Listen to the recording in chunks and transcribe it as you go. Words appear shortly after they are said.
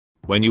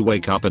when you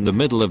wake up in the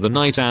middle of the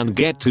night and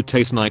get to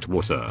taste night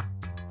water.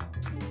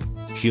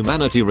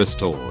 Humanity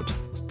restored.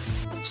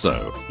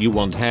 So, you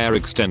want hair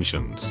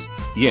extensions?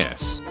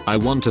 Yes, I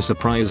want to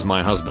surprise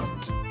my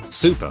husband.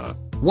 Super.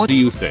 What do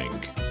you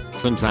think?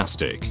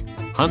 Fantastic.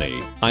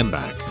 Honey, I'm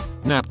back.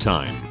 Nap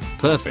time.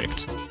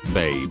 Perfect.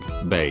 Babe,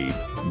 babe,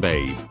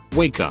 babe,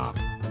 wake up.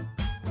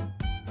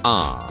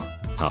 Huh.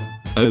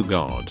 Oh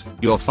god,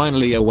 you're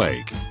finally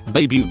awake.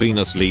 Babe, you've been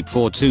asleep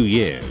for 2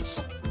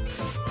 years.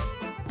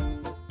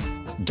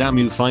 Damn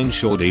you fine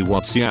shorty,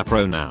 what's your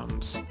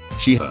pronouns?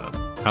 She, her.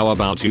 How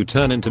about you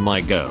turn into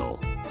my girl?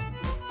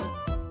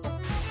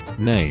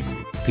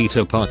 Name,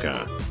 Peter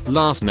Parker.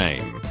 Last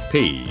name,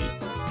 P.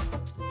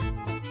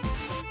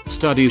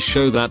 Studies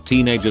show that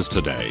teenagers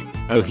today.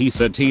 Oh, he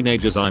said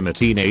teenagers, I'm a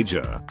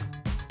teenager.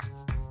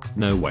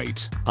 No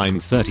wait, I'm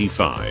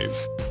 35.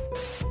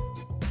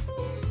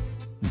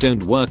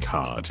 Don't work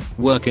hard,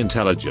 work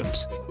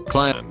intelligent.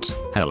 Client,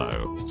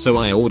 hello. So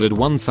I ordered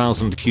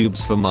 1000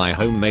 cubes for my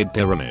homemade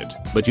pyramid,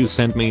 but you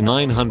sent me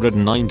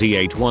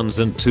 998 ones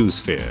and 2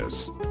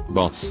 spheres.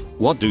 Boss,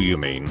 what do you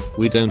mean?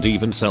 We don't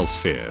even sell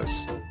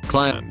spheres.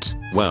 Client,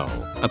 well,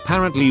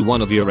 apparently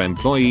one of your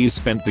employees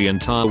spent the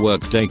entire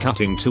workday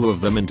cutting 2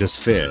 of them into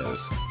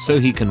spheres, so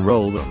he can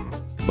roll them.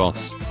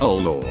 Boss, oh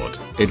lord,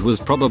 it was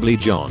probably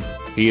John.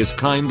 He is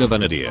kind of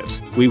an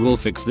idiot. We will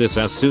fix this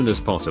as soon as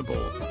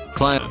possible.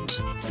 Client,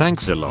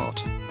 thanks a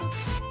lot.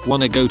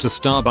 Wanna go to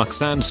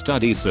Starbucks and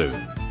study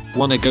soon?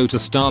 Wanna go to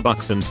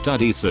Starbucks and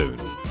study soon?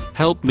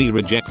 Help me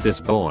reject this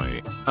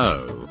boy.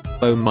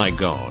 Oh my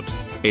god.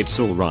 It's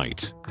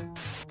alright.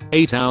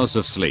 8 hours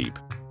of sleep.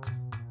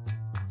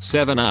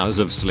 7 hours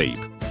of sleep.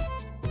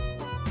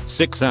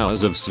 6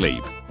 hours of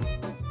sleep.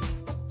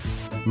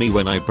 Me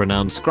when I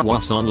pronounce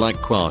croissant like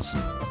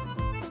croissant.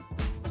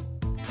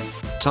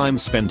 Time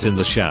spent in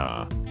the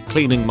shower.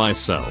 Cleaning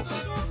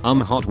myself.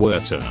 Hot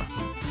water.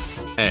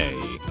 A.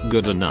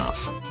 Good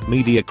enough.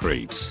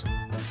 Mediocrates.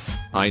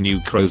 I knew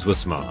crows were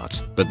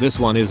smart, but this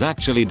one is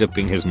actually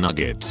dipping his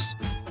nuggets.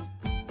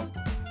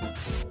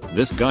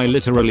 This guy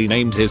literally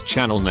named his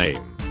channel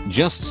name,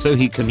 just so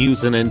he can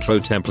use an intro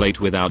template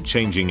without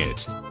changing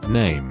it.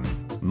 Name.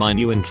 My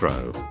new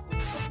intro.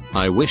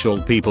 I wish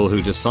all people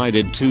who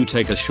decided to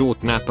take a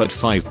short nap at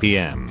 5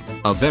 PM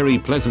a very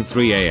pleasant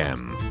 3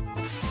 AM.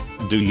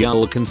 Do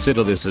y'all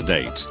consider this a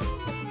date?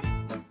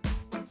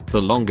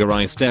 The longer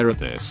I stare at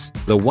this,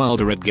 the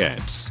wilder it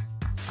gets.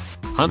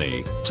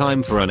 Honey,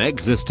 time for an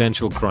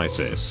existential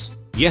crisis.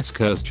 Yes,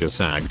 cursed you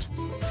sagged.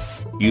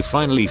 You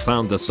finally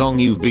found the song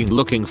you've been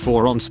looking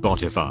for on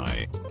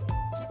Spotify.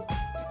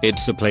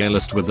 It's a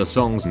playlist with the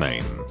song's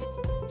name.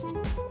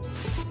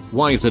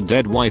 Why is a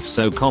dead wife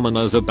so common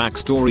as a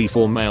backstory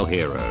for male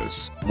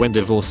heroes when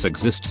divorce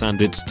exists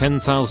and it's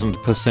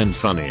 10,000%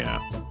 funnier?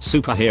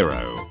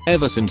 Superhero.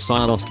 Ever since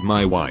I lost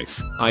my wife,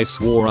 I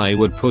swore I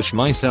would push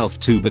myself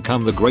to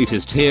become the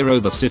greatest hero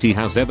the city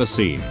has ever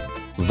seen.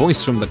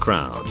 Voice from the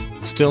crowd.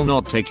 Still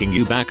not taking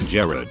you back,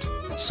 Jared.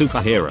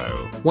 Superhero.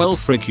 Well,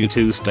 frick you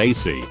too,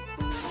 Stacy.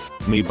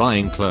 Me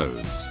buying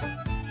clothes.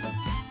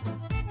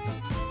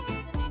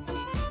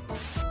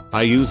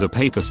 I use a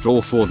paper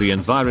straw for the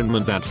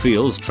environment that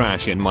feels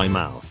trash in my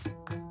mouth.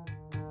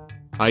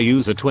 I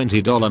use a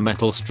 $20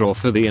 metal straw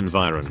for the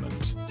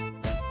environment.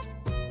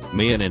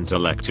 Me an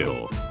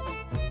intellectual.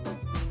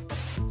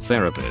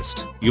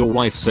 Therapist. Your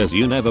wife says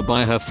you never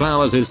buy her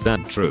flowers, is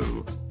that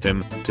true?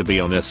 Him, to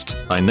be honest,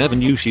 I never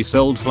knew she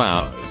sold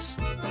flowers.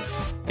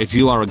 If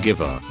you are a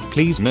giver,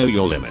 please know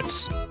your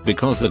limits,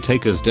 because the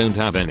takers don't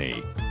have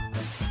any.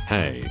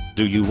 Hey,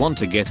 do you want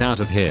to get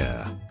out of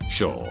here?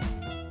 Sure.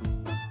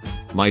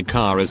 My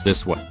car is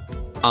this way.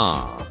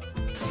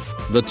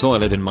 The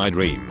toilet in my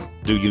dream.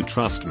 Do you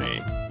trust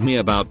me? Me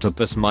about to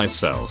piss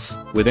myself,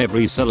 with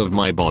every cell of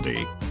my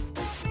body.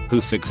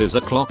 Who fixes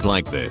a clock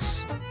like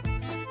this?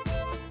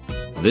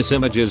 This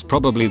image is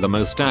probably the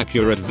most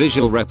accurate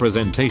visual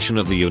representation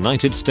of the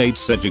United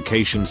States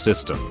education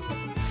system.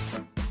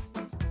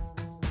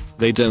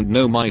 They don't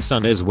know my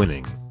son is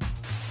winning.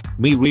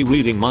 Me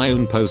rereading my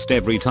own post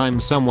every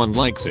time someone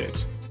likes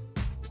it.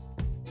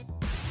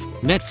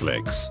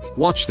 Netflix,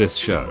 watch this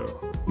show.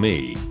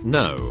 Me,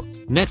 no.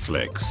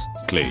 Netflix,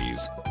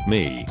 please.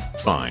 Me,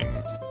 fine.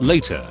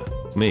 Later.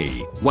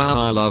 Me, wow,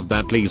 I love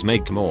that, please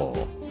make more.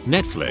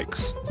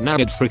 Netflix, now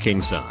it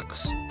freaking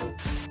sucks.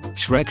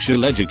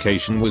 Shrexual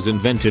education was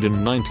invented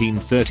in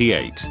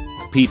 1938.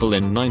 People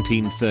in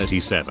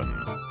 1937.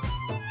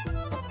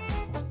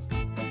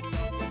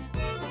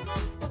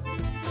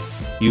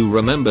 You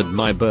remembered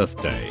my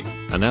birthday.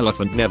 An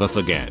elephant never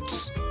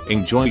forgets.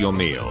 Enjoy your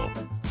meal.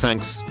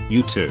 Thanks,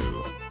 you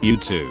too. You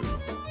too.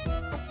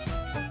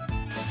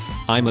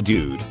 I'm a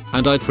dude,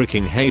 and I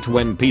freaking hate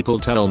when people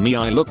tell me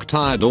I look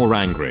tired or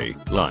angry.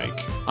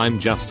 Like, I'm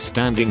just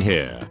standing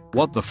here.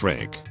 What the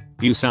frick?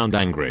 You sound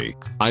angry.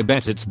 I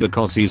bet it's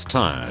because he's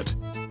tired.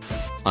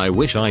 I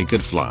wish I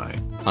could fly.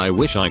 I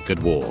wish I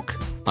could walk.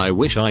 I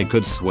wish I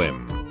could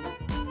swim.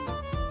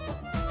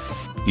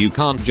 You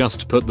can't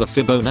just put the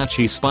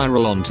Fibonacci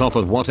spiral on top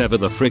of whatever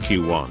the frick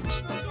you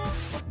want.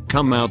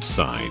 Come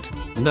outside.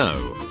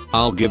 No.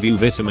 I'll give you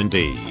vitamin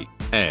D,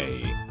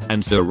 A,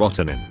 and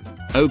serotonin.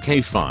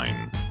 Okay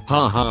fine.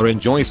 Haha,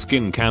 enjoy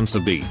Skin Cancer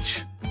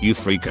Beach, you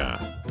freaker.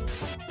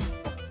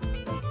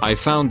 I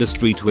found a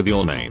street with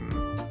your name.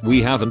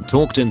 We haven't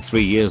talked in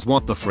 3 years,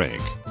 what the frick?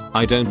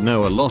 I don't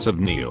know a lot of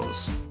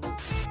Neils.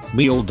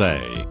 Me all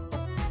day.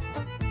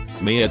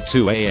 Me at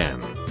 2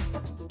 AM.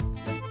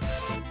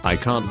 I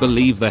can't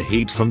believe the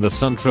heat from the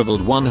sun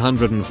traveled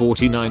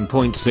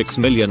 149.6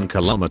 million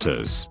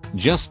kilometers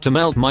just to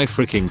melt my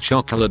freaking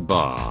chocolate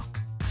bar.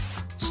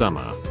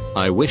 Summer.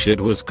 I wish it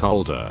was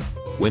colder.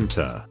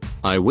 Winter.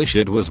 I wish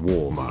it was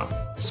warmer.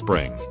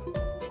 Spring.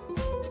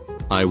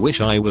 I wish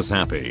I was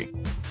happy.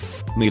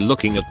 Me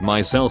looking at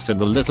myself in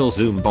the little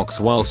Zoom box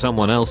while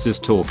someone else is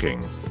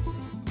talking.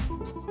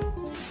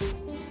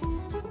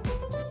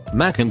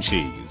 Mac and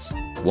cheese.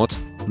 What?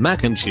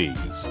 Mac and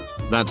cheese?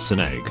 That's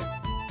an egg.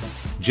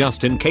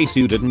 Just in case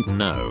you didn't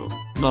know.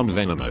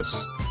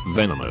 Non-venomous.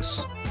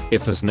 Venomous.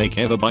 If a snake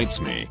ever bites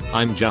me,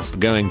 I'm just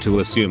going to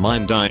assume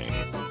I'm dying.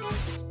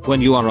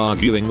 When you are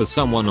arguing with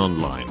someone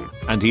online,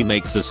 and he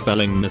makes a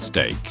spelling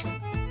mistake.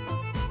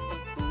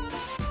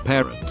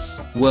 Parents,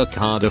 work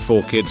harder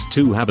for kids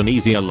to have an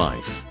easier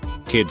life.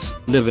 Kids,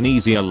 live an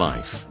easier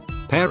life.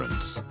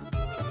 Parents.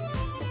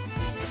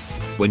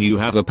 When you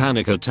have a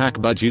panic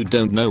attack but you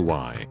don't know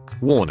why.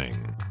 Warning.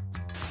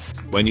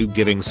 When you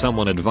giving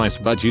someone advice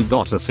but you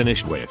gotta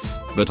finish with,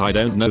 but I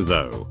don't know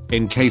though,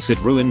 in case it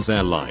ruins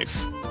their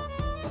life.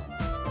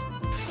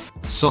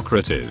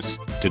 Socrates,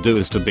 to do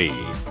is to be.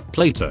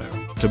 Plato,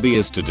 to be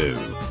is to do.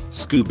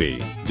 Scooby,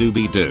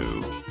 Dooby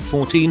Doo.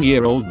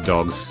 14-year-old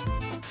dogs.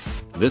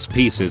 This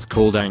piece is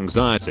called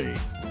anxiety.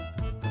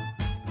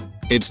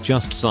 It's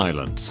just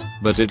silence,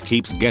 but it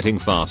keeps getting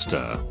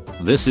faster.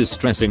 This is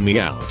stressing me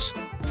out.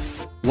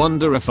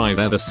 Wonder if I've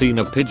ever seen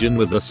a pigeon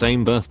with the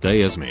same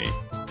birthday as me.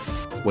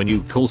 When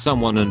you call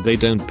someone and they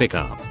don't pick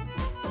up.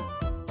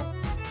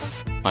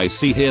 I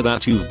see here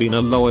that you've been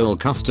a loyal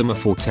customer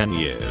for 10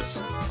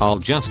 years. I'll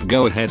just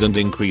go ahead and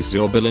increase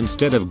your bill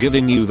instead of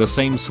giving you the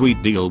same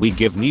sweet deal we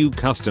give new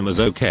customers,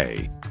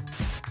 okay?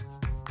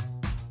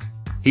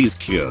 He's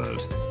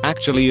cured.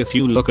 Actually, if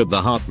you look at the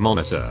heart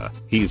monitor,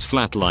 he's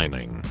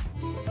flatlining.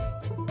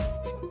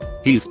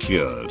 He's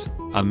cured.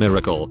 A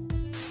miracle.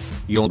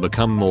 You'll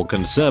become more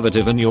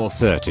conservative in your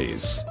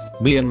 30s.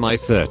 Me in my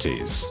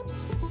 30s.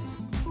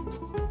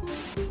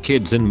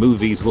 Kids in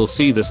movies will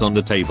see this on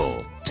the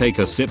table, take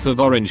a sip of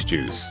orange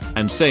juice,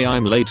 and say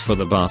I'm late for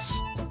the bus.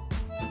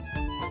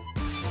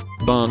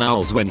 Barn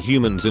owls when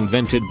humans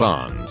invented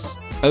barns.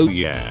 Oh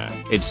yeah,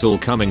 it's all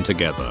coming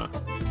together.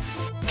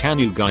 Can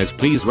you guys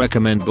please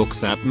recommend books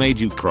that made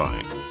you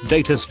cry?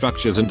 Data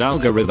Structures and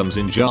Algorithms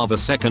in Java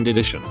 2nd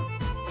edition.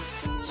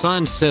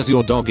 Science says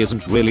your dog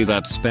isn't really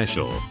that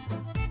special.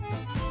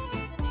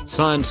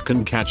 Science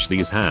can catch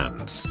these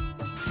hands.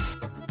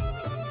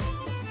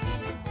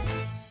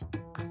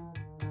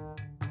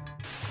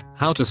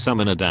 How to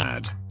summon a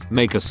dad.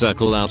 Make a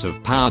circle out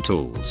of power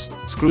tools.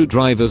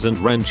 Screwdrivers and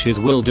wrenches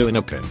will do in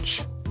a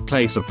pinch.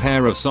 Place a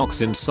pair of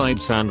socks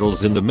inside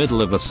sandals in the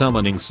middle of a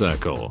summoning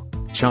circle.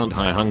 Chant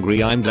 "Hi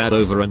hungry I'm dad"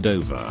 over and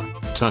over.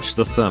 Touch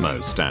the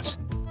thermostat.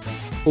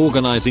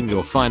 Organizing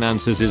your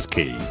finances is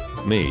key.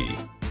 Me.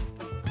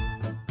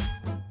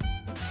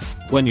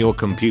 When your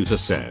computer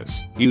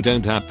says, "You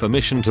don't have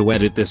permission to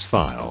edit this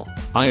file.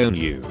 I own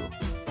you."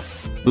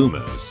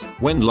 Boomers.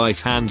 When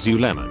life hands you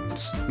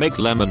lemons, make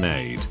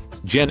lemonade.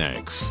 Gen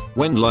X.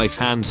 When life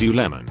hands you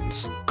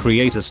lemons,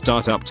 create a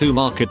startup to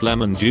market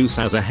lemon juice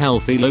as a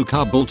healthy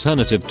low-carb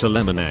alternative to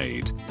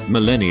lemonade.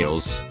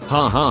 Millennials.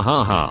 Ha ha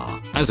ha ha.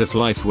 As if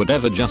life would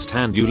ever just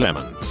hand you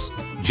lemons.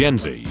 Gen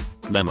Z.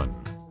 Lemon.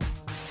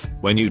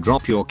 When you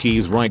drop your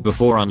keys right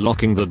before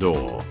unlocking the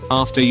door,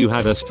 after you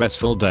had a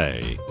stressful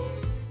day.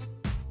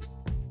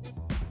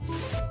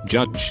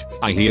 Judge,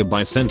 I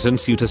hereby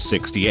sentence you to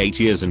 68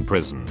 years in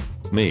prison.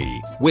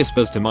 Me,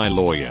 whispers to my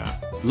lawyer.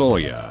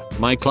 Lawyer,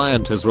 my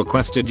client has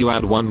requested you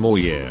add 1 more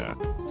year.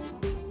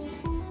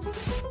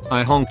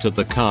 I honked at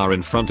the car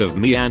in front of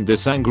me and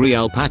this angry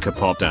alpaca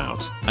popped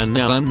out, and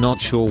now I'm not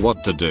sure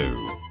what to do.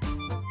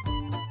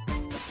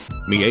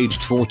 Me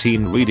aged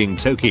 14 reading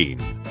Tolkien.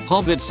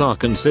 Hobbits are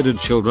considered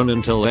children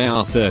until they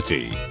are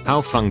 30.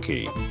 How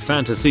funky.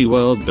 Fantasy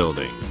world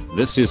building.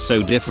 This is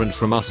so different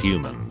from us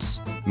humans.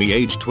 Me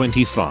age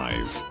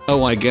 25.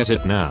 Oh, I get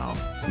it now.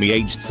 Me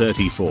age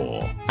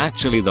 34.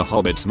 Actually, the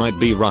hobbits might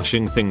be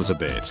rushing things a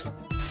bit.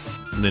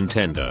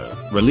 Nintendo.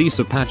 Release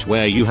a patch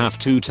where you have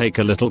to take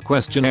a little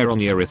questionnaire on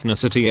your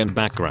ethnicity and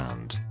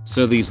background,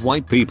 so these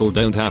white people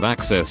don't have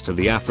access to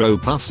the afro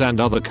puffs and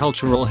other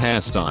cultural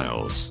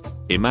hairstyles.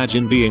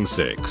 Imagine being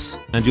 6,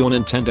 and your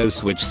Nintendo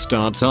Switch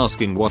starts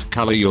asking what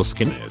color your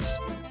skin is.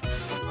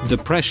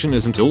 Depression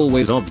isn't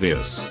always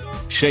obvious.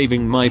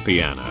 Shaving my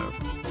piano.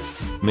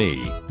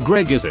 Me.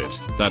 Greg is it?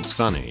 That's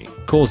funny,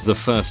 cause the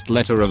first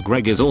letter of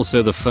Greg is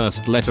also the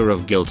first letter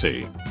of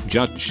guilty.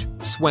 Judge.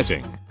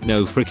 Sweating.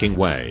 No freaking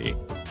way.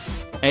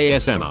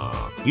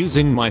 ASMR.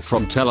 Using my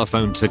frog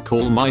telephone to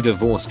call my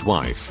divorced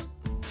wife.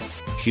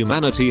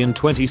 humanity in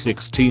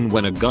 2016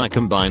 when a guy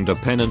combined a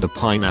pen and a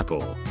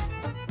pineapple.